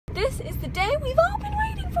is the day we've all been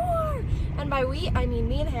waiting for. And by we, I mean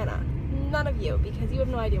me and Hannah. None of you, because you have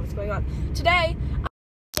no idea what's going on. Today, I'm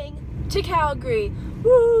flying to Calgary.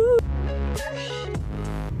 Woo!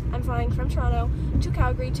 I'm flying from Toronto to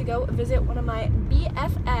Calgary to go visit one of my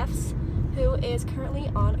BFFs who is currently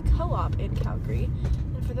on co-op in Calgary.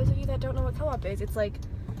 And for those of you that don't know what co-op is, it's like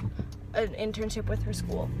an internship with her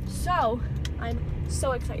school. So I'm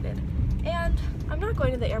so excited. And I'm not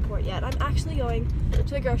going to the airport yet. I'm actually going to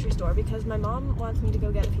the grocery store because my mom wants me to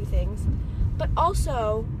go get a few things. But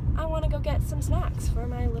also, I want to go get some snacks for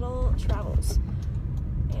my little travels.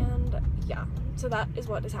 And yeah, so that is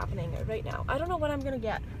what is happening right now. I don't know what I'm gonna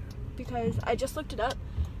get because I just looked it up,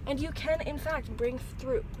 and you can in fact bring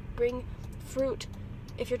fruit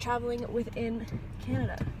if you're traveling within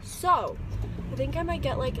Canada. So I think I might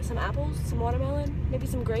get like some apples, some watermelon, maybe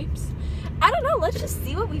some grapes. I don't know, let's just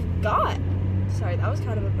see what we've got. Sorry, that was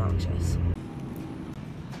kind of obnoxious.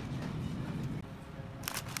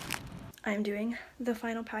 I'm doing the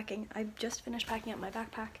final packing. I've just finished packing up my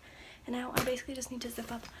backpack, and now I basically just need to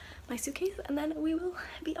zip up my suitcase and then we will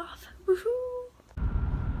be off. Woohoo!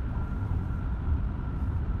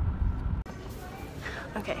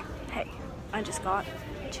 Okay, hey, I just got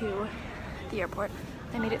to the airport.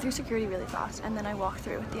 I made it through security really fast, and then I walked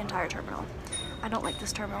through the entire terminal. I don't like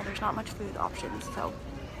this terminal. There's not much food options, so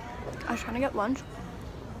I was trying to get lunch,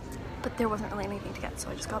 but there wasn't really anything to get, so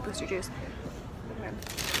I just got booster juice and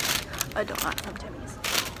a donut from Timmy's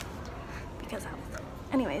because health.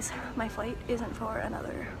 Anyways, my flight isn't for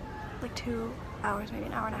another like 2 hours, maybe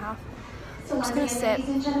an hour and a half. So I'm just gonna sit. Ladies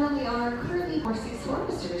and gentlemen, we are currently 464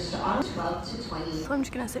 Mr. Richard Auto 12 to 20. So I'm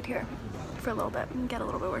just gonna sit here for a little bit and get a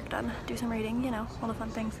little bit of work done, do some reading, you know, all the fun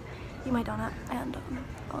things, eat my donut, and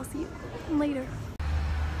I'll see you later.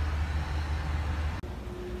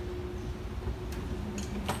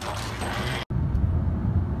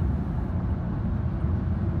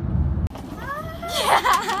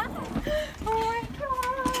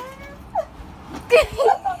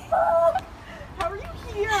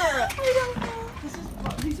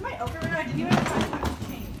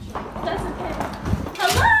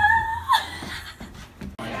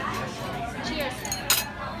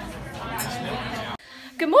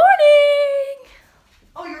 Good morning!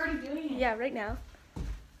 Oh, you're already doing it? Yeah, right now.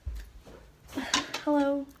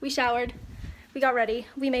 Hello. We showered. We got ready.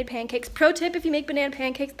 We made pancakes. Pro tip, if you make banana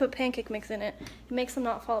pancakes, put pancake mix in it. It makes them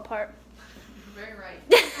not fall apart. Very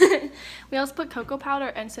right. We also put cocoa powder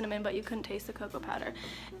and cinnamon, but you couldn't taste the cocoa powder.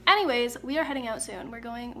 Anyways, we are heading out soon. We're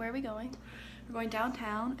going, where are we going? We're going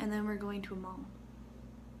downtown, and then we're going to a mall.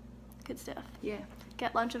 Good stuff. Yeah.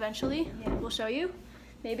 Get lunch eventually. Yeah. We'll show you.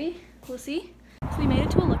 Maybe. We'll see. So we made it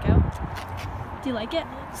to a lookout. Do you like it?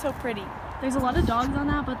 It's so pretty. There's a lot of dogs on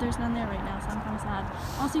that, but there's none there right now, so I'm kind of sad.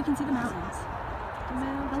 Also, you can see the mountains.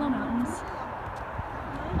 Hello, mountains.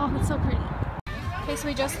 Oh, it's so pretty. Okay, so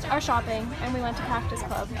we just are shopping, and we went to Cactus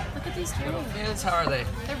Club. Look at these trees. How are they?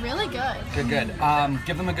 They're really good. Good, good.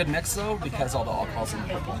 Give them a good mix, though, because all the alcohol's in the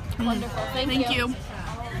purple. Wonderful. Thank you.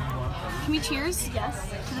 Can we cheers? Yes.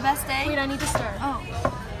 To the best day? Wait, I need to stir. Oh.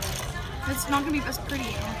 It's not going to be as pretty.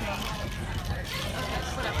 Okay.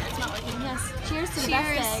 Whatever, it's not working. Yes. Cheers to the best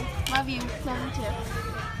day. Love you. Love you too.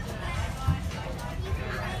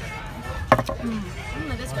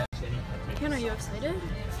 It is good. Ken, are you excited?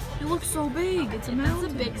 It looks so big. It's a mountain.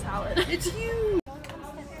 It's a big salad. It's huge.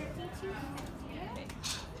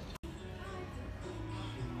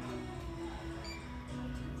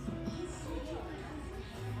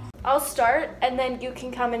 I'll start, and then you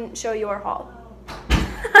can come and show your haul.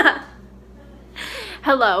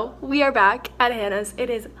 Hello, we are back at Hannah's. It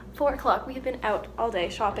is 4 o'clock. We have been out all day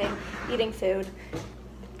shopping, eating food,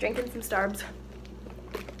 drinking some Starbs.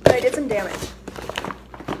 But I did some damage.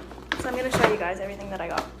 So I'm gonna show you guys everything that I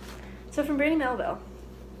got. So from Brandy Melville,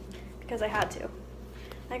 because I had to,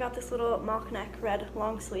 I got this little mock neck red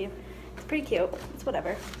long sleeve. It's pretty cute, it's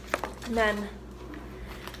whatever. And then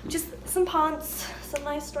just some pants, some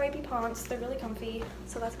nice stripy pants. They're really comfy,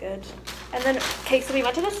 so that's good. And then, okay, so we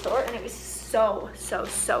went to the store and it was so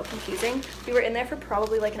confusing. We were in there for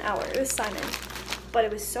probably like an hour. It was Simon, but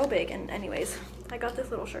it was so big. And anyways, I got this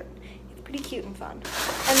little shirt. It's pretty cute and fun.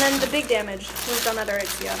 And then the big damage was done at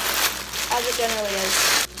Aritzia, as it generally is.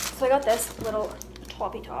 So I got this little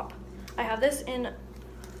toppy top. I have this in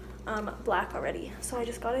black already, so I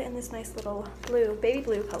just got it in this nice little blue, baby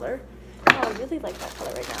blue color. Oh, I really like that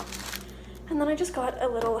color right now. And then I just got a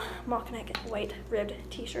little mock neck white ribbed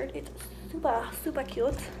t-shirt. It's super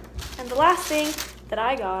cute. And the last thing that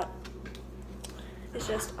I got is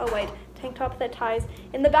just a white tank top that ties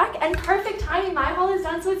in the back, and perfect timing. My haul is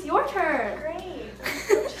done, so it's your turn. Great.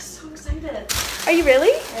 I'm just so excited. excited. Are you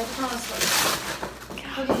really? I promise.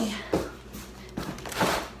 Okay.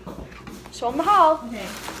 Show them the haul. Okay.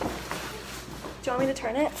 Do you want me to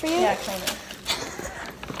turn it for you? Yeah, kind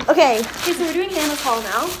of. Okay. Okay, so we're doing Hannah's haul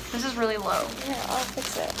now. This is really low. Yeah, I'll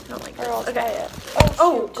fix it. I don't like Or I'll this. try it.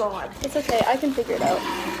 Oh God. It's okay. I can figure it out.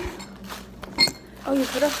 Oh, you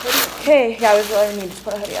put a hoodie on. Okay, yeah, I need to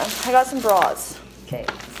put a hoodie on. I got some bras. Okay,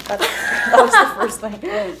 that was the first thing.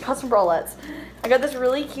 Got some bralettes. I got this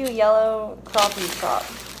really cute yellow croppy top.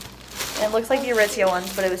 And it looks like the Aritzia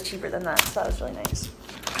ones, but it was cheaper than that, so that was really nice.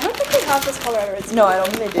 I don't think they have this color at Aritzia. No, I don't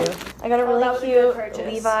think they do. I got a Oh, that was really a good cute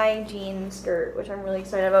purchase. Levi jean skirt, which I'm really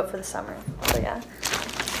excited about for the summer. So yeah.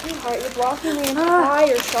 Sweetheart, you're blocking the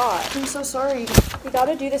entire shot. I'm so sorry. We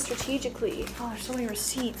gotta do this strategically. Oh, there's so many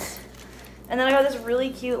receipts. And then I got this really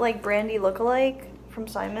cute like brandy lookalike from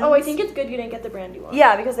Simon's. Oh, I think it's good you didn't get the brandy one.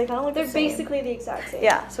 Yeah, because they kind of look They're the same. basically the exact same.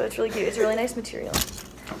 Yeah, so it's really cute. It's a really nice material.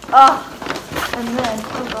 And then,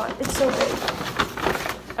 oh god, it's so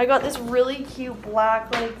big. I got this really cute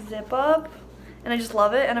black like zip up, and I just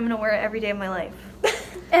love it, and I'm gonna wear it every day of my life.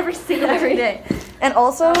 Every single Every day. And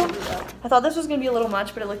also, I'll do that. I thought this was gonna be a little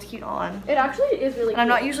much, but it looked cute on. It actually is really And I'm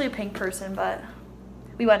not cute. usually a pink person, but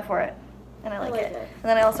we went for it, and I like like it. it. And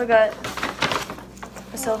then I also got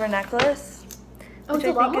a silver necklace, Oh, which it's a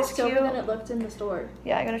I lot think more is silver cute. than it looked in the store.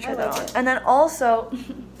 Yeah, I'm gonna try I that like on. it. And then also, Do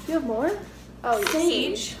you have more? Oh, you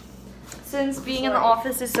Sage. Since being in the Sorry.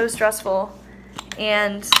 office is so stressful,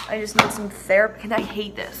 and I just need some therapy, and I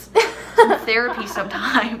hate this, some therapy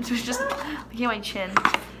sometimes. It's just looking at my chin.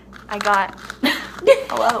 I got,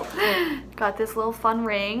 hello, got this little fun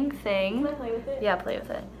ring thing. Can I play with it? Yeah, play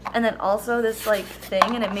with it. And then also this like thing,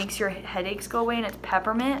 and it makes your headaches go away, and it's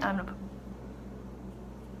peppermint. I'm gonna put,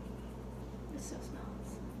 It still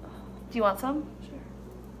smells. do you want some?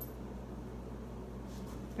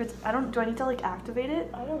 Sure. Do I need to like activate it?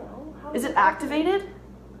 I don't know. How Is it activated?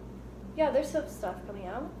 Yeah, there's some stuff coming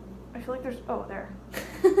out. I feel like there's, oh, there.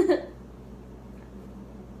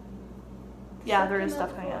 Yeah, there is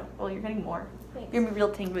stuff coming out. Well, you're getting more. Thanks. You're gonna be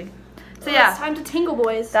real tingly. So Well, yeah, it's time to tingle,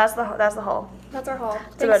 boys. that's the haul. That's our haul.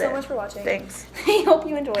 about Thanks so it. much for watching. Thanks. I hope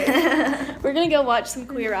you enjoyed it. We're gonna go watch some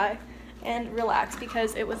Queer Eye and relax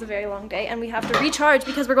because it was a very long day and we have to recharge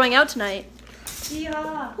because we're going out tonight.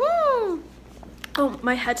 Yeah. Woo! Oh,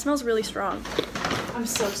 my head smells really strong. I'm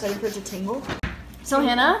so excited for it to tingle. So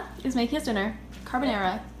Hannah is making us dinner.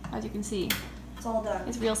 Carbonara, as you can see. It's all done.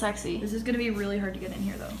 It's real sexy. This is gonna be really hard to get in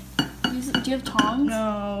here though. Do you have tongs?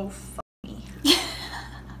 No, me.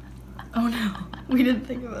 Oh no, we didn't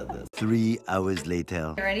think about this. 3 hours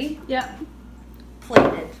later. You ready? Yeah.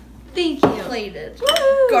 Plated. Thank you. Plated.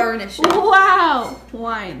 Woo! Garnish it. Wow.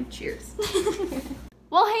 Wine. Cheers.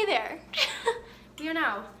 Well, hey there. We are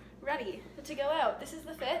now ready to go out. This is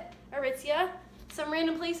the fit. Aritzia. Some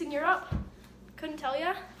random place in Europe. Couldn't tell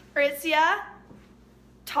ya. Aritzia.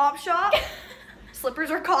 Topshop.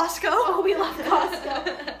 Slippers or Costco. Oh, we love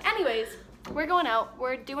Costco. Anyways, we're going out.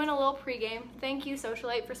 We're doing a little pregame. Thank you,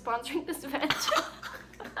 Socialite, for sponsoring this event.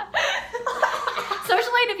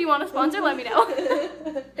 Socialite, if you want to sponsor, let me know.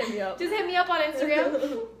 Hit me up. Just hit me up on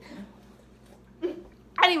Instagram.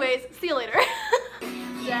 Anyways, see you later.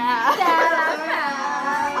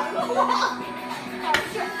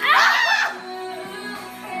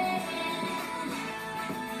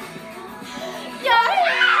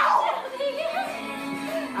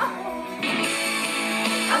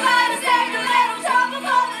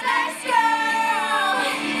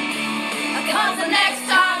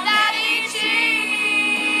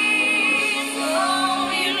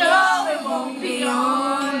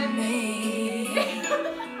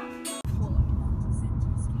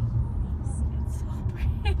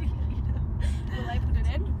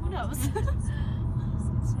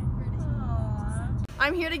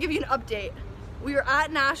 I'm here to give you an update. We were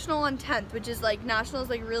at National on 10th, which is like, National is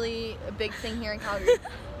like really a big thing here in Calgary.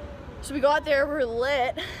 So we got there, we're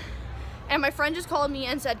lit, and my friend just called me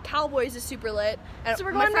and said Cowboys is super lit, and So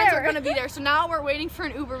we're my going friends there. are gonna be there. So now we're waiting for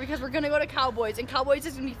an Uber because we're gonna go to Cowboys, and Cowboys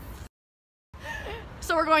is gonna be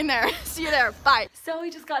so we're going there. See you there, bye. So we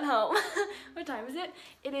just got home. What time is it?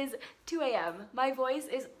 It is 2 a.m. My voice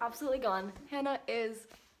is absolutely gone. Hannah is,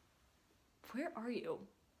 where are you?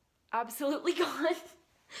 Absolutely gone.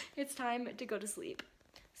 It's time to go to sleep.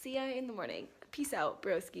 See ya in the morning. Peace out,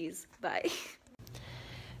 broskies. Bye.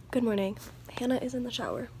 Good morning. Hannah is in the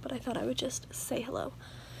shower, but I thought I would just say hello.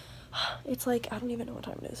 It's like, I don't even know what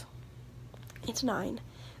time it is. It's 9.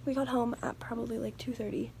 We got home at probably like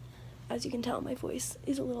 2:30. As you can tell, my voice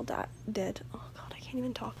is a little dead. Oh god, I can't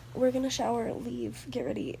even talk. We're gonna shower, leave, get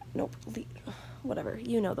ready. Nope, leave. whatever,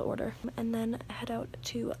 you know the order. And then head out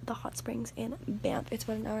to the hot springs in Banff. It's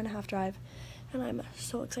about an hour-and-a-half drive, and I'm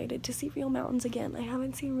so excited to see real mountains again. I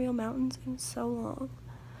haven't seen real mountains in so long.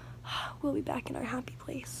 We'll be back in our happy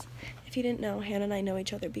place. If you didn't know, Hannah and I know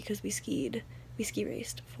each other because we ski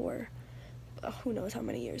raced for who knows how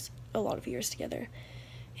many years, a lot of years together.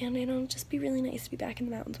 And it'll just be really nice to be back in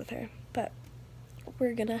the mountains with her. But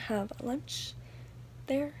we're gonna have lunch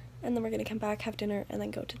there, and then we're gonna come back, have dinner, and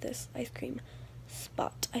then go to this ice cream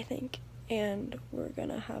spot, I think. And we're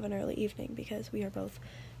gonna have an early evening because we are both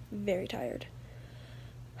very tired.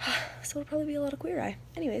 So it'll probably be a lot of queer eye.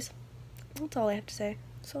 Anyways, that's all I have to say.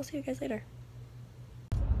 So I'll see you guys later.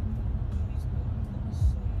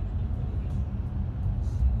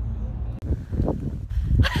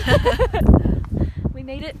 We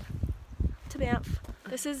made it to Banff.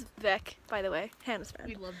 This is Vic, by the way, Hannah's friend.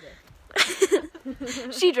 We loved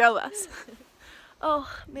it. She drove us. Oh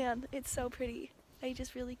man, it's so pretty. I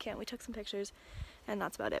just really can't. We took some pictures, and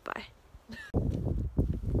that's about it. Bye.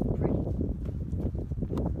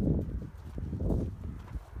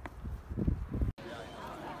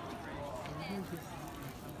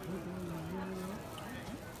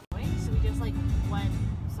 So we just like went,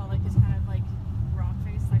 saw like this kind of like rock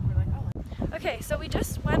face, like we're like, oh. Okay, so we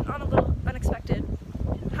just went on a little unexpected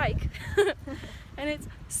hike, and it's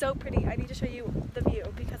so pretty. I need to show you the view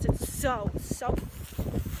because it's so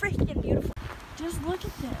freaking beautiful. Just look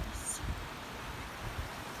at this.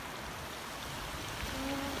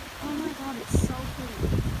 Oh my god, it's so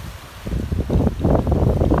pretty.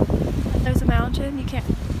 There's a mountain, you can't.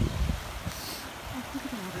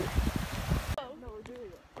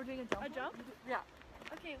 We're doing a jump. A jump? Yeah.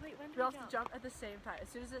 Okay, wait, when do We we all have jump? to jump at the same time. As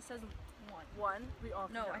soon as it says one, we all have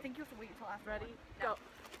to No, jump. I think you have to wait until after. Ready? Go.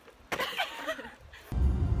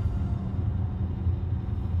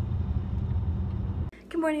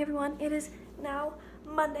 Good morning, everyone. It is now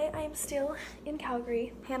Monday. I am still in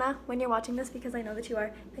Calgary. Hannah, when you're watching this, because I know that you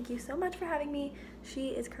are, thank you so much for having me. She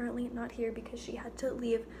is currently not here because she had to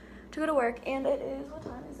leave to go to work, and it is, what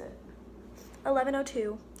time is it?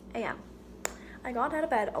 11:02 a.m. I got out of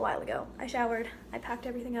bed a while ago. I showered, I packed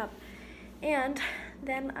everything up, and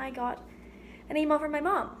then I got an email from my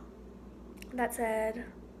mom that said,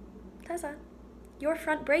 Tessa, your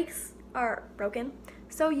front brakes are broken,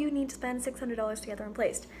 so you need to spend $600 to get them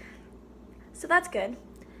replaced. So that's good.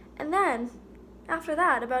 And then, after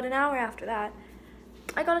that, about an hour after that,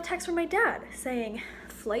 I got a text from my dad saying,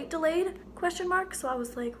 flight delayed, ? So I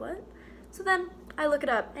was like, what? So then I look it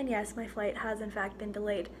up, and yes, my flight has in fact been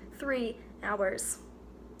delayed 3 hours.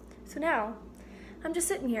 So now, I'm just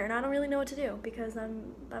sitting here, and I don't really know what to do, because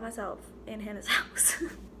I'm by myself in Hannah's house.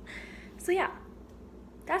 So yeah,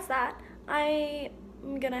 that's that. I'm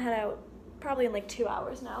gonna head out probably in like 2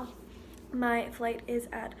 hours now. My flight is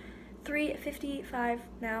at 3:55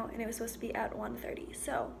 now, and it was supposed to be at 1:30.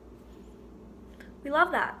 So we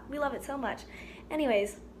love that. We love it so much.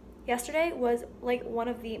 Anyways, yesterday was like one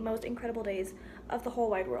of the most incredible days of the whole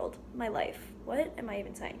wide world. My life. What am I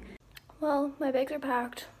even saying? Well, my bags are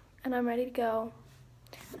packed, and I'm ready to go.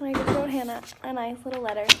 And I just wrote Hannah a nice little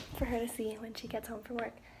letter for her to see when she gets home from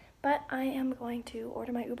work. But I am going to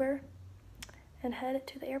order my Uber and head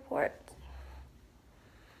to the airport.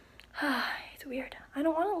 It's weird. I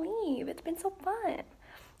don't want to leave. It's been so fun.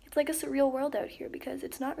 It's like a surreal world out here because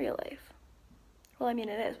it's not real life. Well, I mean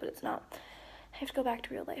it is, but it's not. I have to go back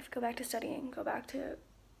to real life, go back to studying, go back to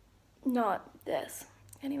not this.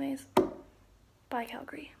 Anyways, bye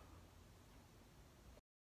Calgary.